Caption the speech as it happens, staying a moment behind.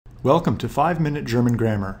Welcome to 5-Minute German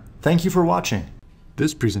Grammar. Thank you for watching.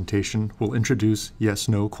 This presentation will introduce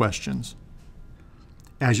yes-no questions.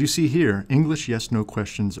 As you see here, English yes-no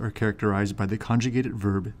questions are characterized by the conjugated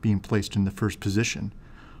verb being placed in the first position,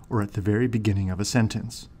 or at the very beginning of a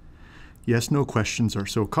sentence. Yes-no questions are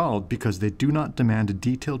so called because they do not demand a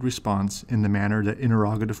detailed response in the manner that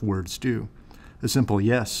interrogative words do. A simple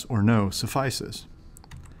yes or no suffices.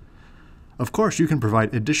 Of course, you can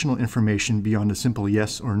provide additional information beyond a simple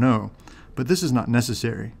yes or no, but this is not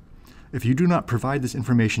necessary. If you do not provide this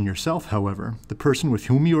information yourself, however, the person with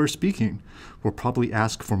whom you are speaking will probably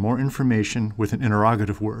ask for more information with an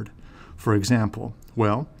interrogative word. For example,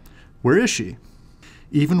 well, where is she?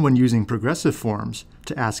 Even when using progressive forms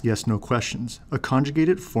to ask yes-no questions, a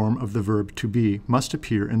conjugated form of the verb to be must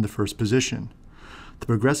appear in the first position. The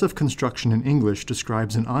progressive construction in English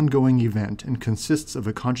describes an ongoing event and consists of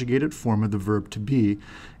a conjugated form of the verb to be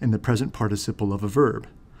in the present participle of a verb.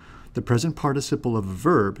 The present participle of a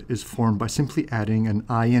verb is formed by simply adding an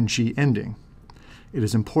ing ending. It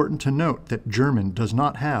is important to note that German does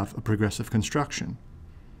not have a progressive construction.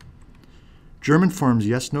 German forms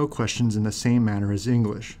yes-no questions in the same manner as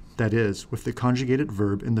English, that is, with the conjugated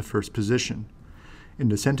verb in the first position. In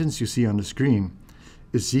the sentence you see on the screen,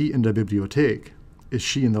 ist sie in der Bibliothek? Is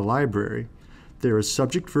she in the library? There is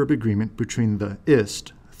subject-verb agreement between the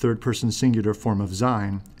ist, third-person singular form of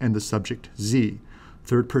sein, and the subject sie,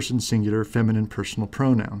 third-person singular feminine personal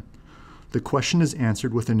pronoun. The question is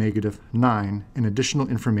answered with a negative nein, and additional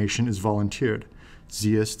information is volunteered.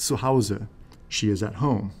 Sie ist zu Hause. She is at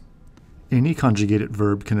home. Any conjugated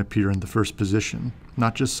verb can appear in the first position,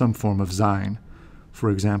 not just some form of sein. For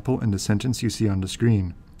example, in the sentence you see on the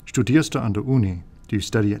screen, studierst du an der Uni? Do you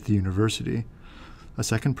study at the university? A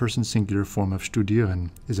second-person singular form of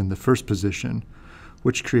studieren is in the first position,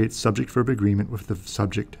 which creates subject-verb agreement with the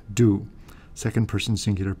subject du, second-person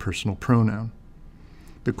singular personal pronoun.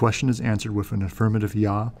 The question is answered with an affirmative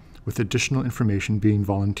ja, with additional information being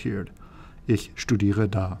volunteered. Ich studiere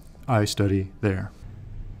da. I study there.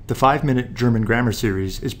 The 5-Minute German Grammar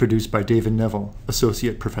Series is produced by David Neville,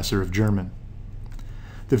 Associate Professor of German.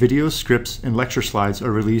 The videos, scripts, and lecture slides are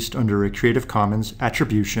released under a Creative Commons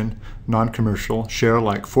Attribution, Non-Commercial, Share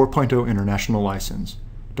Alike 4.0 International License.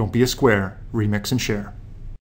 Don't be a square, remix and share.